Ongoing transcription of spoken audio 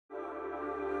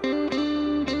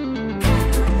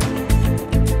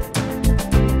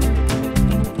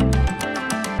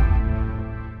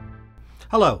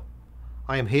Hello,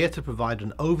 I am here to provide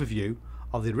an overview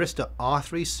of the Arista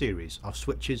R3 series of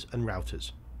switches and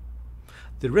routers.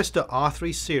 The Arista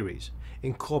R3 series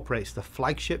incorporates the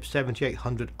flagship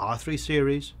 7800 R3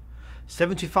 series,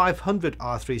 7500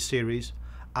 R3 series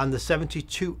and the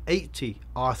 7280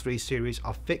 R3 series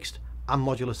of fixed and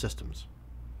modular systems.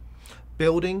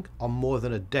 Building on more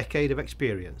than a decade of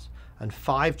experience and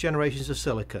 5 generations of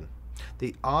silicon,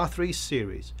 the R3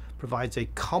 series provides a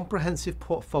comprehensive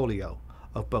portfolio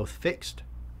of both fixed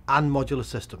and modular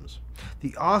systems.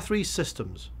 The R3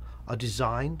 systems are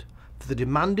designed for the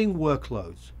demanding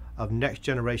workloads of next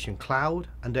generation cloud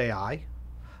and AI,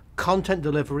 content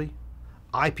delivery,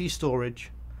 IP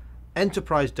storage,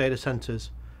 enterprise data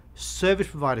centers, service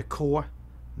provider core,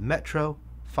 metro,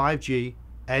 5G,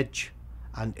 edge,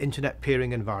 and internet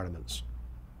peering environments.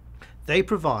 They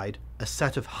provide a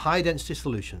set of high density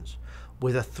solutions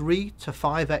with a 3 to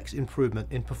 5x improvement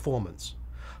in performance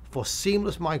for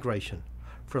seamless migration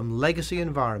from legacy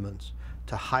environments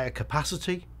to higher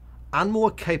capacity and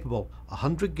more capable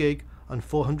 100 gig and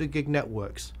 400 gig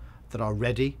networks that are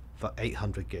ready for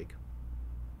 800 gig.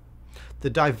 The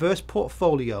diverse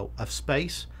portfolio of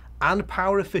space and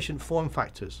power efficient form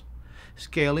factors,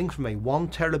 scaling from a 1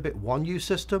 terabit 1U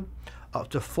system up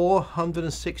to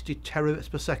 460 terabits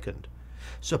per second,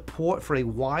 support for a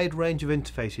wide range of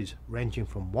interfaces ranging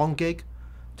from 1 gig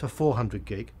to 400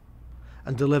 gig,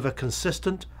 and deliver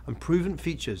consistent and proven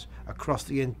features across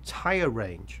the entire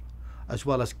range, as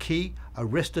well as key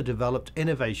Arista developed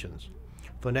innovations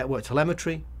for network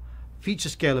telemetry, feature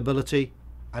scalability,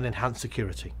 and enhanced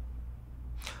security.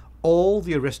 All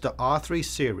the Arista R3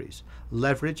 series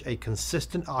leverage a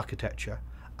consistent architecture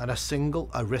and a single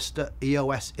Arista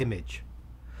EOS image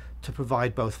to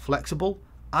provide both flexible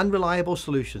and reliable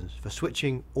solutions for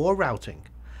switching or routing,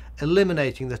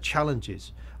 eliminating the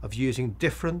challenges of using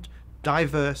different,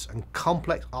 diverse and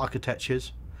complex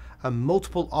architectures and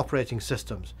multiple operating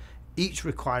systems, each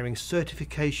requiring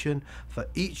certification for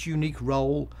each unique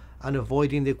role and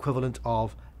avoiding the equivalent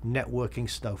of networking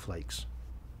snowflakes.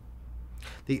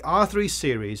 The R3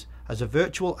 series has a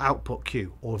virtual output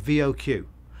queue or VOQ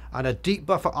and a deep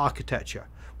buffer architecture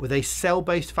with a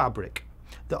cell-based fabric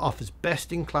that offers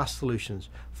best-in-class solutions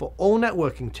for all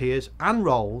networking tiers and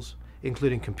roles,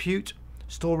 including compute,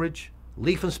 storage,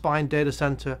 leaf and spine data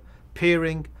center,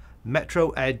 peering, metro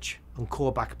edge and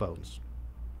core backbones.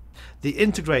 The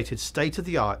integrated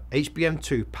state-of-the-art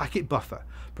HBM2 packet buffer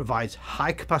provides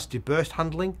high capacity burst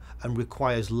handling and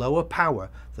requires lower power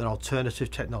than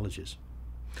alternative technologies.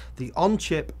 The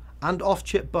on-chip and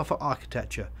off-chip buffer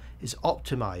architecture is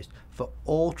optimized for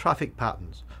all traffic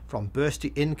patterns, from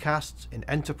bursty incasts in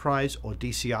enterprise or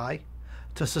DCI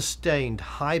to sustained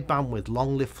high bandwidth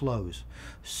long-lived flows,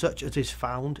 such as is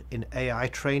found in AI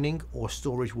training or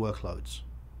storage workloads.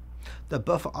 The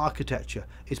buffer architecture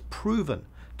is proven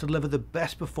to deliver the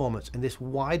best performance in this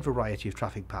wide variety of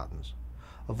traffic patterns,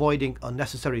 avoiding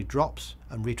unnecessary drops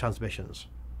and retransmissions.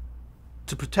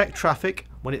 To protect traffic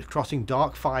when it's crossing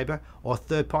dark fiber or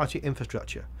third-party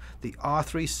infrastructure, the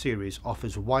R3 series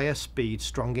offers wire speed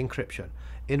strong encryption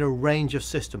in a range of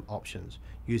system options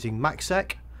using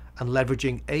MACsec and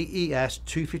leveraging AES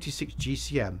 256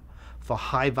 GCM for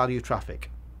high-value traffic.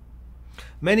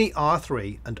 Many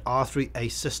R3 and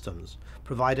R3A systems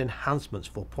provide enhancements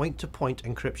for point-to-point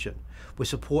encryption with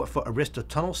support for Arista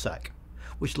TunnelSec,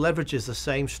 which leverages the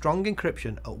same strong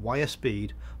encryption at wire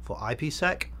speed for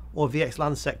IPsec or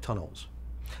VXLANsec tunnels.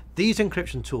 These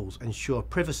encryption tools ensure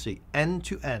privacy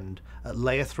end-to-end at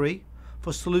layer 3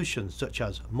 for solutions such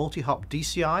as multi-hop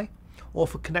DCI or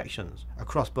for connections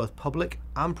across both public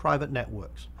and private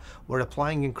networks, where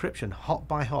applying encryption hop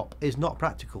by hop is not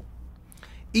practical.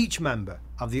 Each member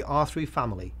of the R3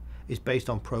 family is based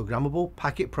on programmable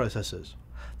packet processors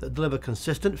that deliver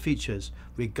consistent features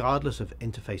regardless of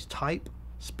interface type,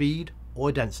 speed,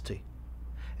 or density,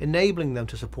 enabling them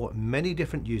to support many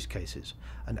different use cases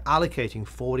and allocating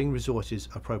forwarding resources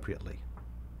appropriately.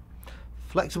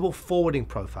 Flexible forwarding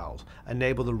profiles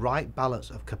enable the right balance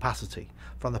of capacity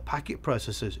from the packet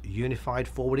processor's unified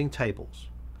forwarding tables,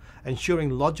 ensuring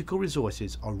logical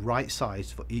resources are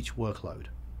right-sized for each workload.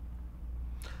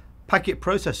 Packet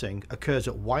processing occurs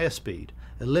at wire speed,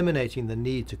 eliminating the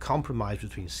need to compromise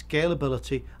between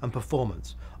scalability and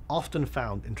performance, often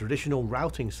found in traditional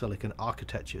routing silicon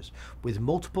architectures with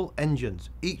multiple engines,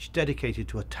 each dedicated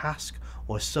to a task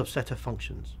or a subset of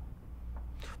functions.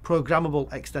 Programmable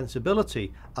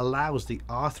extensibility allows the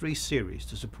R3 series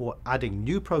to support adding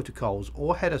new protocols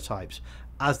or header types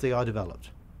as they are developed.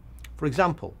 For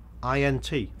example,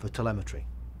 INT for telemetry.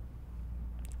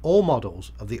 All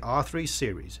models of the R3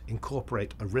 series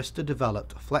incorporate Arista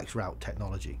developed FlexRoute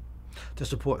technology, to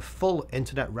support full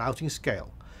internet routing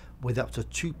scale with up to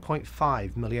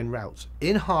 2.5 million routes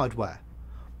in hardware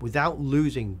without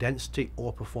losing density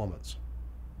or performance.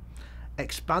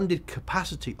 Expanded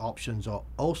capacity options are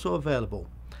also available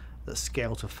that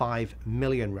scale to 5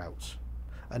 million routes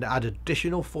and add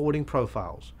additional forwarding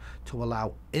profiles to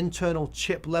allow internal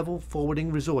chip level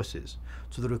forwarding resources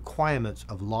to the requirements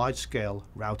of large-scale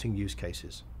routing use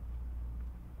cases.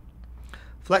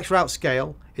 FlexRoute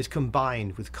Scale is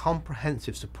combined with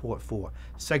comprehensive support for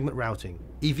segment routing,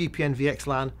 EVPN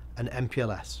VXLAN and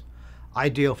MPLS,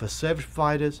 ideal for service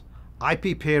providers,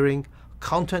 IP peering,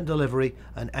 content delivery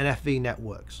and NFV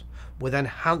networks, with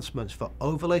enhancements for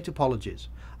overlay topologies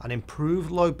and improved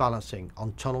load balancing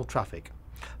on tunnel traffic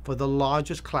for the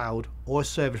largest cloud or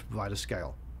service provider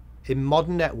scale. In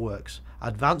modern networks,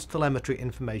 advanced telemetry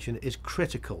information is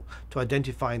critical to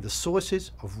identifying the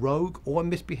sources of rogue or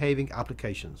misbehaving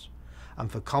applications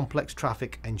and for complex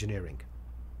traffic engineering.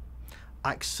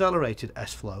 Accelerated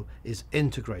S-Flow is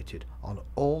integrated on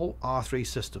all R3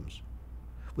 systems,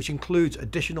 which includes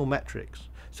additional metrics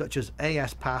such as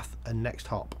AS path and next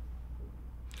hop.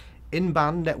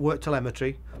 In-band network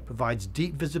telemetry provides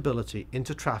deep visibility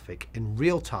into traffic in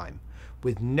real time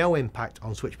with no impact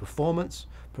on switch performance,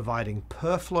 providing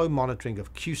per-flow monitoring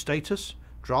of queue status,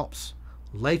 drops,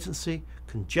 latency,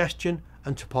 congestion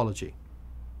and topology.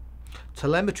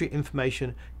 Telemetry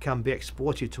information can be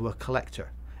exported to a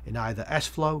collector in either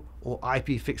S-Flow or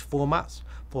IPFix formats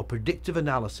for predictive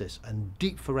analysis and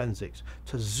deep forensics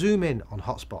to zoom in on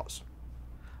hotspots.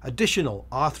 Additional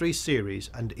R3 series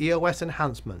and EOS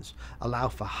enhancements allow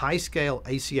for high-scale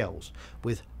ACLs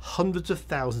with hundreds of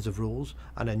thousands of rules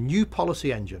and a new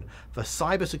policy engine for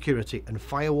cybersecurity and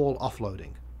firewall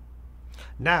offloading.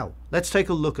 Now, let's take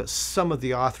a look at some of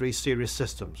the R3 series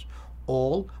systems,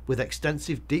 all with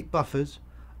extensive deep buffers,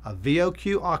 a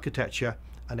VOQ architecture,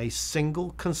 and a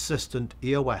single consistent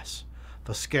EOS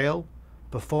for scale,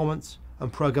 performance,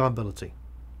 and programmability.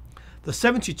 The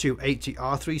 7280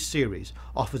 R3 series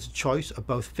offers a choice of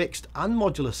both fixed and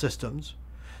modular systems,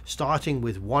 starting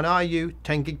with 1RU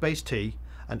 10GB base T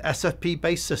and SFP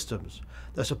based systems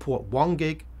that support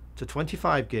 1GB to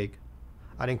 25GB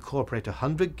and incorporate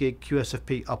 100GB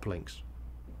QSFP uplinks.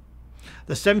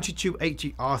 The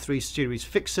 7280 R3 series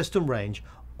fixed system range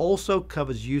also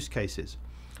covers use cases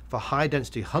for high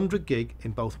density 100GB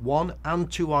in both 1 and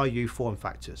 2RU form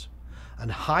factors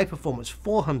and high performance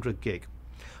 400GB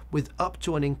with up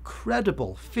to an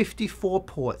incredible 54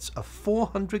 ports of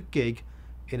 400GB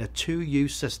in a 2U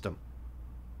system.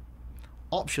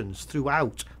 Options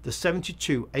throughout the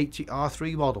 7280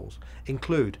 R3 models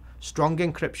include strong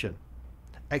encryption,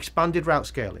 expanded route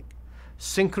scaling,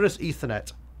 synchronous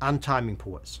Ethernet and timing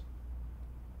ports.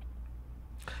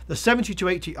 The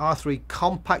 7280 R3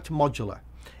 Compact Modular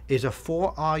is a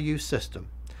 4RU system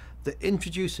that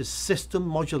introduces system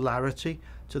modularity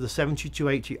to the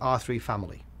 7280 R3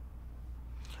 family.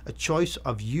 A choice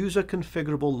of user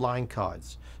configurable line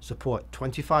cards support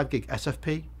 25GB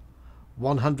SFP,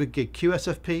 100GB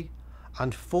QSFP,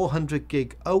 and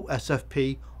 400GB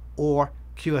OSFP or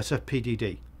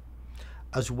QSFP-DD,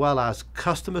 as well as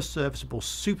customer serviceable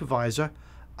supervisor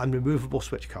and removable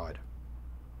switch card.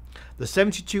 The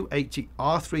 7280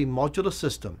 R3 modular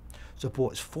system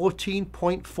supports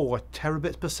 14.4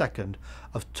 terabits per second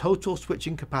of total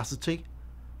switching capacity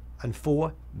and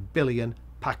 4 billion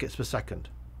packets per second.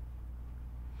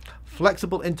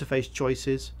 Flexible interface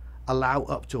choices allow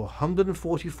up to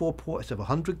 144 ports of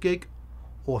 100GB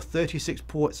or 36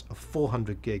 ports of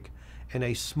 400GB in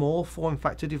a small form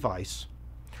factor device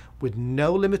with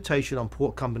no limitation on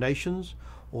port combinations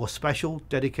or special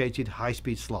dedicated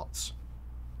high-speed slots.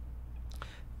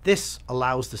 This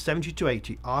allows the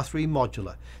 7280 R3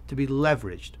 modular to be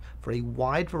leveraged for a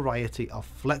wide variety of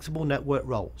flexible network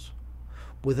roles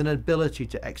with an ability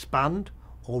to expand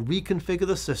or reconfigure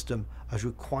the system as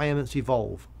requirements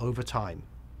evolve over time.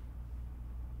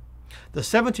 The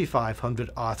 7500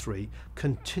 R3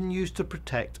 continues to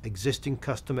protect existing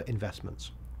customer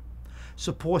investments,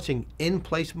 supporting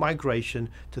in-place migration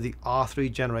to the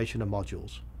R3 generation of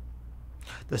modules.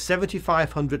 The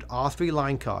 7500 R3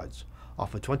 line cards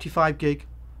offer 25GB,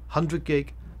 100GB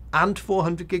and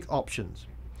 400GB options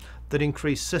that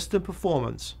increase system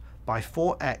performance by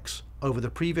 4x over the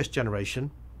previous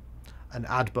generation and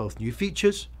add both new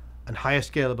features and higher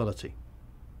scalability.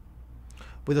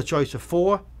 With a choice of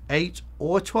 4, 8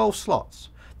 or 12 slots,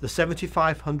 the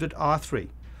 7500 R3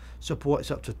 supports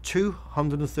up to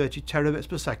 230 terabits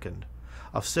per second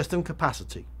of system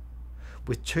capacity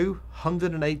with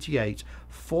 288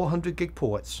 400GB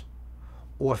ports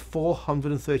or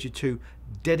 432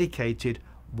 dedicated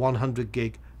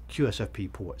 100GB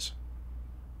QSFP ports.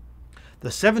 The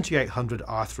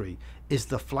 7800R3 is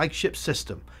the flagship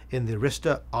system in the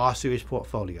Arista R series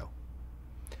portfolio.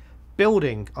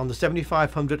 Building on the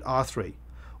 7500R3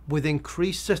 with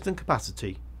increased system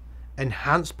capacity,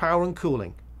 enhanced power and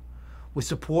cooling, with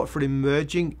support for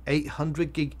emerging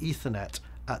 800 gig Ethernet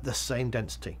at the same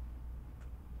density.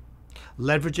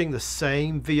 Leveraging the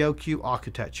same VOQ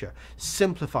architecture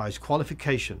simplifies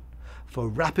qualification for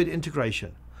rapid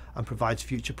integration and provides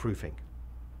future proofing.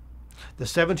 The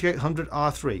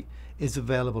 7800R3 is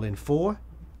available in 4,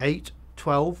 8,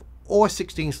 12 or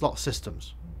 16 slot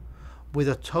systems with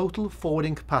a total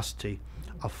forwarding capacity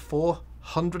of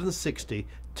 460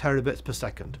 terabits per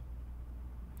second.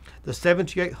 The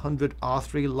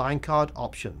 7800R3 line card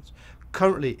options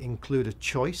currently include a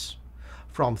choice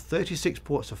from 36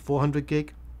 ports of 400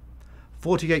 gig,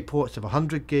 48 ports of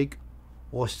 100 gig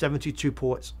or 72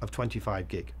 ports of 25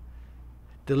 gig,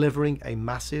 delivering a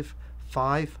massive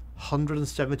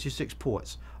 576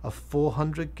 ports of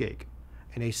 400 gig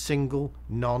in a single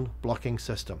non-blocking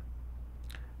system,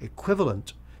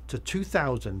 equivalent to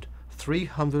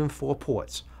 2,304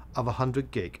 ports of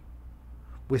 100 gig,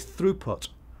 with throughput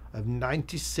of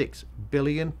 96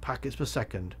 billion packets per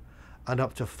second and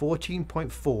up to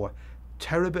 14.4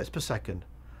 terabits per second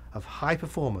of high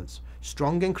performance,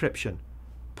 strong encryption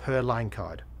per line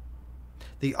card.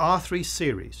 The R3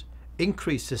 series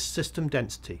increases system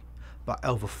density by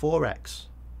over 4x,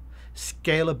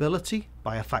 scalability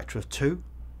by a factor of 2,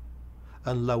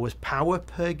 and lowers power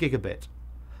per gigabit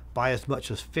by as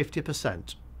much as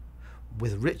 50%,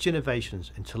 with rich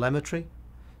innovations in telemetry,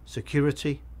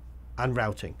 security, and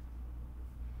routing.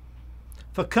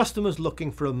 For customers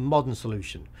looking for a modern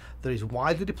solution that is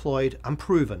widely deployed and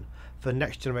proven for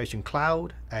next generation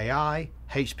cloud, AI,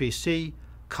 HPC,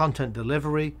 content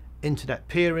delivery, internet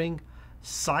peering,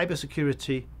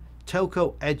 cybersecurity,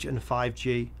 telco edge and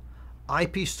 5G,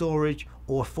 IP storage,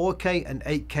 or 4K and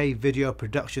 8K video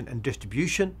production and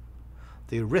distribution,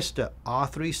 the Arista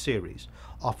R3 series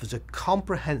offers a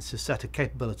comprehensive set of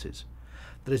capabilities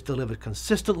that is delivered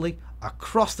consistently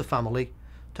across the family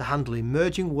to handle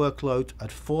emerging workloads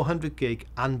at 400 gig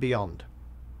and beyond.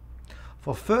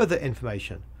 For further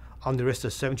information on the Arista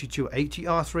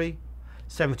 7280R3,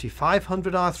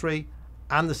 7500R3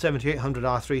 and the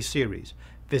 7800R3 series,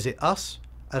 visit us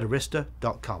at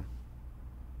arista.com.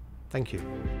 Thank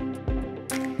you.